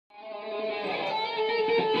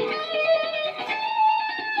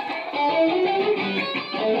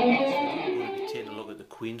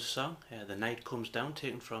Queen's song, The Night Comes Down,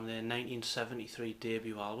 taken from their 1973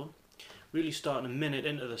 debut album. Really starting a minute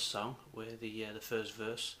into the song where the first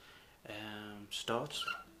verse starts.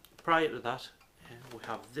 Prior to that, we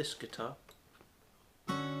have this guitar.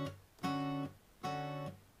 Where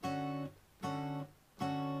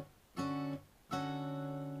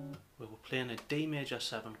we're playing a D major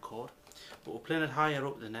 7 chord, but we're playing it higher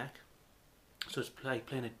up the neck, so it's like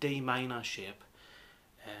playing a D minor shape,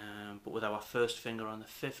 but with our first finger on the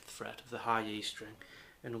 5th fret of the high E string,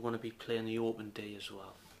 and we're going to be playing the open D as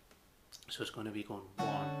well. So it's going to be going 1,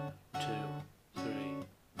 2, 3,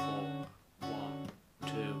 4, 1,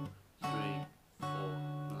 2, 3, 4,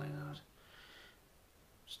 like that.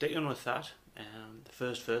 Sticking with that, the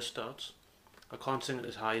first verse starts. I can't sing it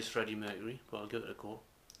as high as Freddie Mercury, but I'll give it a go.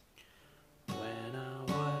 When I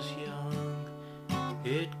was young,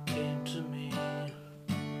 it came to me,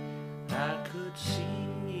 I could see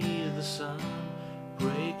the sun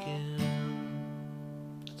breaking.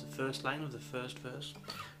 That's the first line of the first verse.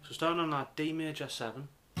 So starting on that D major 7,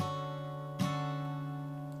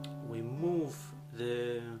 we move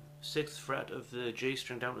the 6th fret of the G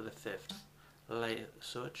string down to the 5th, like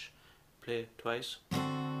such, play twice.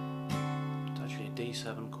 It's actually a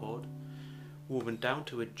D7 chord. Moving down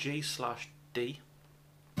to a G/D,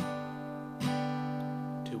 to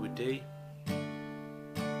a D,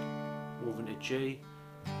 moving to G,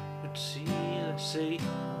 C,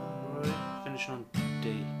 right, finishing on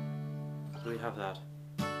D. So we have that.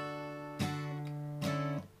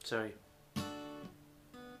 Sorry.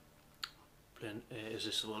 Playing, is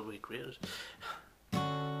this the world we created?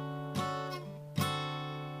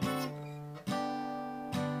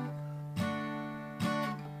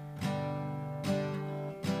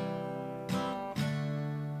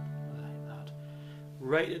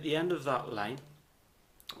 Right at the end of that line,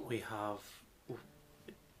 we have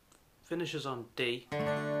finishes on D,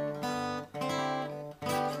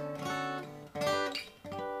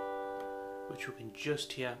 which we can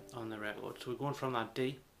just hear on the record. So we're going from that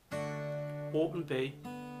D, open B,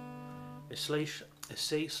 a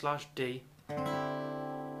C/D,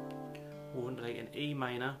 moving to like an E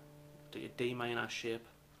minor, like a D minor shape,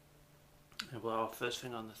 and we're our first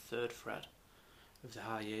finger on the 3rd fret of the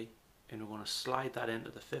high E. And we're going to slide that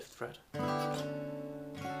into the 5th fret,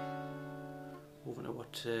 moving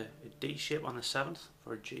to a D shape on the 7th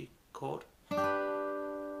for a G chord,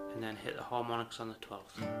 and then hit the harmonics on the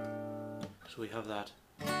 12th. So we have that.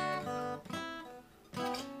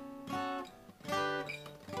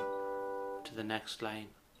 To the next line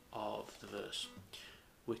of the verse,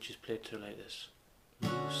 which is played through like this.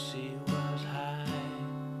 Lucy was high,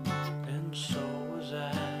 and so was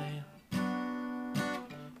I.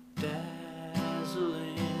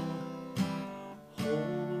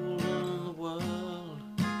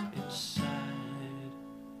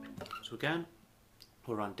 So again,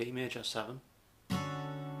 we're on D major 7,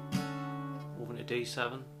 moving to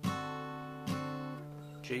D7,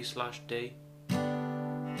 G/D,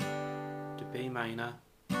 to B minor,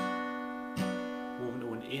 moving to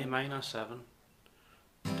an A minor 7,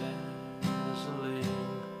 dazzling,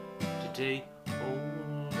 to D,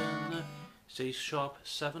 holding the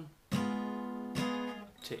C#7,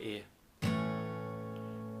 to A.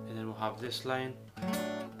 And then we'll have this line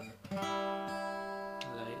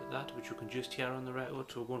like that, which you can just hear on the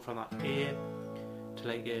record. So we're going from that A to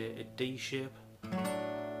like a D shape,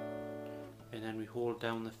 and then we hold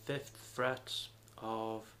down the 5th frets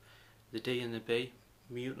of the D and the B,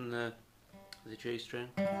 muting the G string,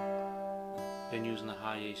 and using the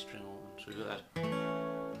high E string open. So we've got that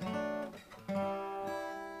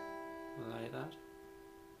like that.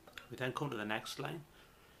 We then come to the next line,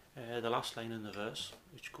 the last line in the verse,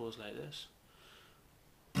 which goes like this.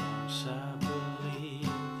 Once I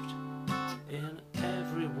believed in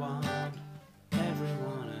everyone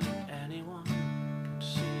and anyone can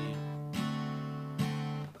see.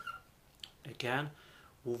 Again,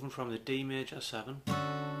 moving from the D major 7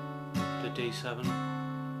 to D7,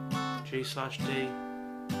 G/D,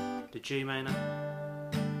 to G minor,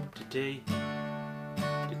 to D,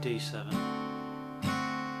 to D7,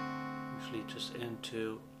 which leads us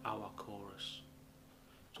into our chorus.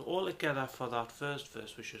 So all together for that first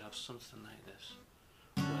verse we should have something like this.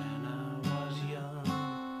 When I was young,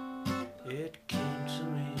 it came to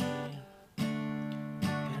me,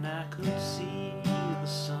 and I could see the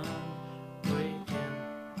sun breaking.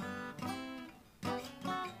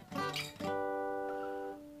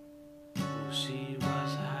 Lucy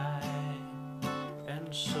was high,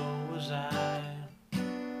 and so was I,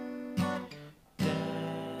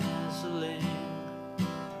 dazzling,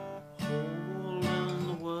 holding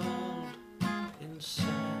the world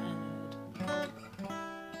inside.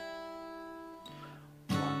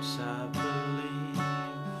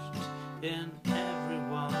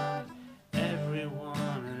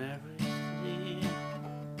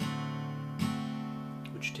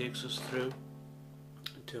 takes us through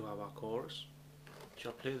to our chorus.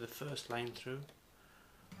 Shall play the first line through.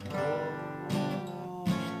 Oh,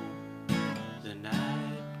 the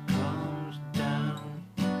night comes down,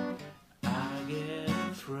 I get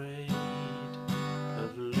afraid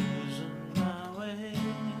of losing my way.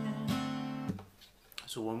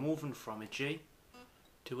 So we're moving from a G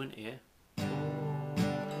to an A.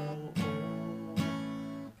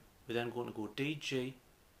 We're then going to go D, G,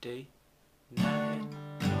 D, night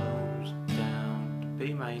comes down to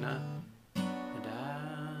B minor, and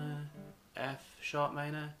I, F sharp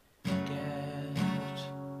minor, get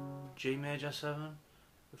G major 7,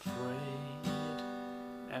 afraid,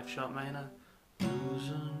 F sharp minor,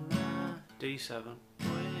 losing my D7,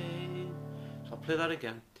 way. So I'll play that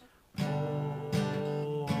again.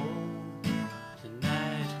 Oh, the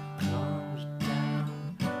night comes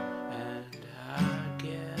down and I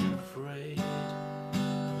get afraid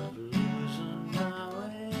of losing my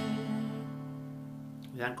way.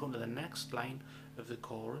 We then come to the next line of the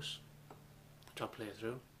chorus, which I'll play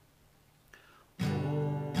through.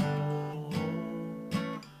 Oh,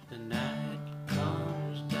 the night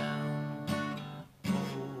comes down, oh,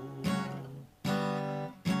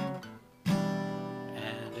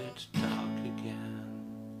 and it's dark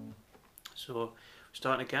again. So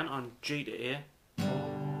starting again on G to A.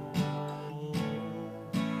 Oh,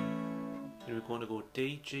 and we're going to go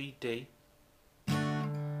D, G, D,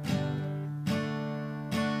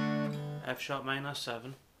 F sharp minor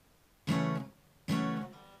 7,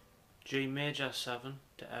 G major 7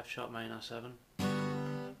 to F sharp minor 7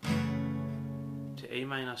 to E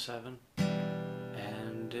minor 7,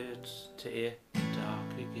 and it's to A,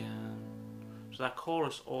 dark again. So that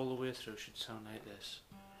chorus all the way through should sound like this.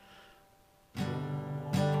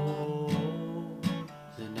 Oh,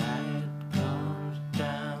 the night comes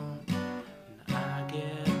down and I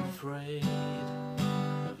get afraid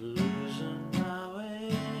of losing my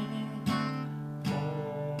way.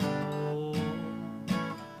 Oh,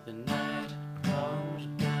 the night comes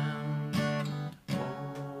down,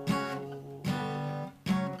 oh,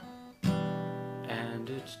 and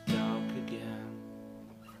it's dark again.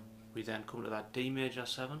 We then come to that D major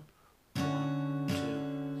 7. 1, 2,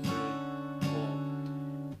 3,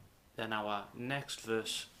 4. Then our next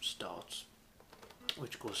verse starts,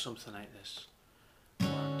 which goes something like this.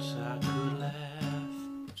 Once I could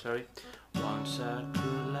laugh, sorry. Once I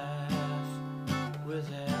could laugh with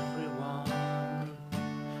everyone.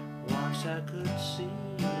 Once I could see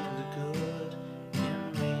the good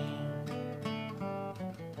in me.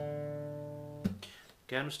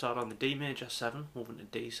 Again, we start on the D major 7, moving to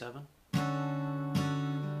D7,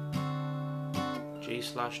 G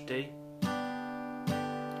slash D,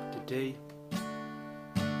 to D,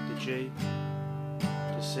 to G,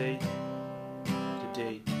 to C, to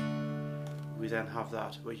D. We then have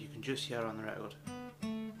that where you can just hear on the record,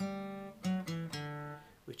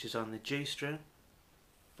 which is on the G string,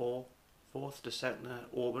 4, 4th to 2nd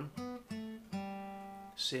open,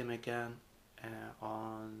 same again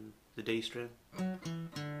on the D string.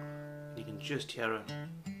 You can just hear it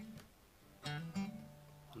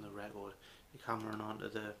on the record. You're hammering on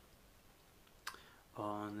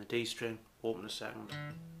the D string, open the 2nd,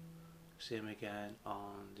 same again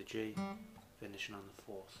on the G, finishing on the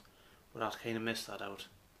 4th. But I kind of missed that out.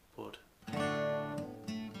 But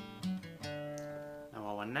now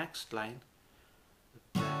our next line, the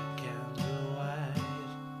black and the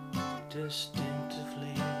white,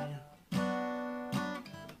 distinctively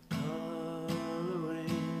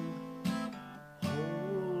colouring,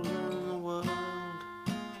 holding the world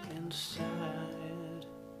inside.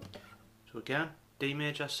 So again, D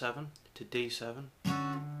major 7 to D7,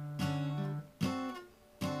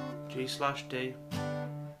 G slash D,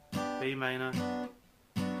 B minor,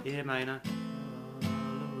 A minor,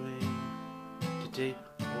 to D,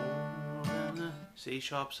 C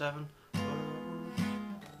sharp 7,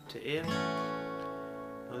 to A.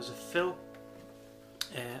 Now there's a fill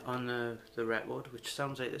on the record which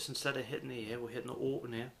sounds like this. Instead of hitting the A, we're hitting the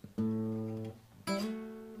open A.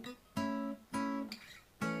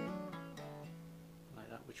 Like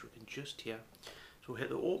that, which we can just hear. So we'll hit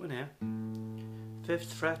the open A,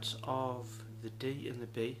 5th frets of the D and the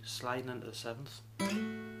B, sliding into the 7th,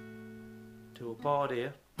 to a barred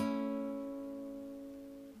A,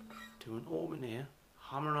 to an open A,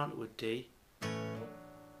 hammering onto a D,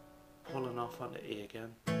 pulling off onto A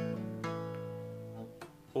again,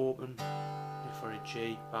 open for a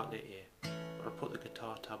G, back to A. But I'll put the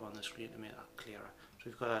guitar tab on the screen to make that clearer. So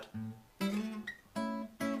we've got that,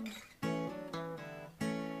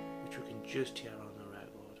 which we can just hear on the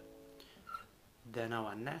record. Then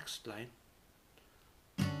our next line,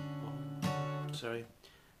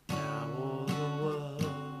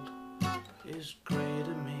 is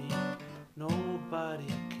greater me, nobody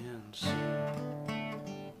can see.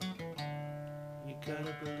 You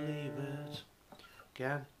gotta believe it.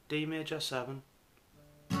 Again, D major 7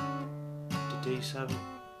 to D7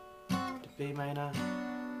 to B minor,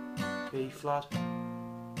 B flat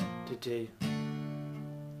to D,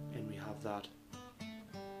 and we have that.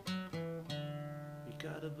 You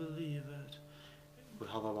gotta believe it. We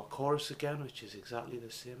have our chorus again, which is exactly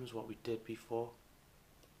the same as what we did before,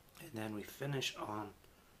 and then we finish on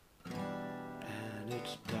and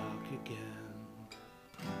it's dark again,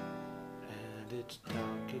 and it's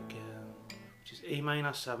dark again, which is E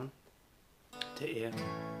minor 7 to A,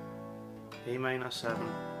 E minor 7,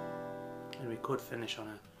 and we could finish on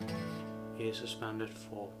a A suspended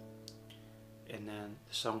 4, and then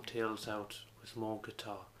the song tails out with more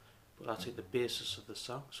guitar. But that's like the basis of the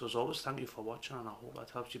song. So as always, thank you for watching, and I hope that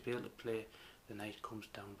helps you be able to play The Night Comes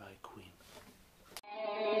Down by Queen.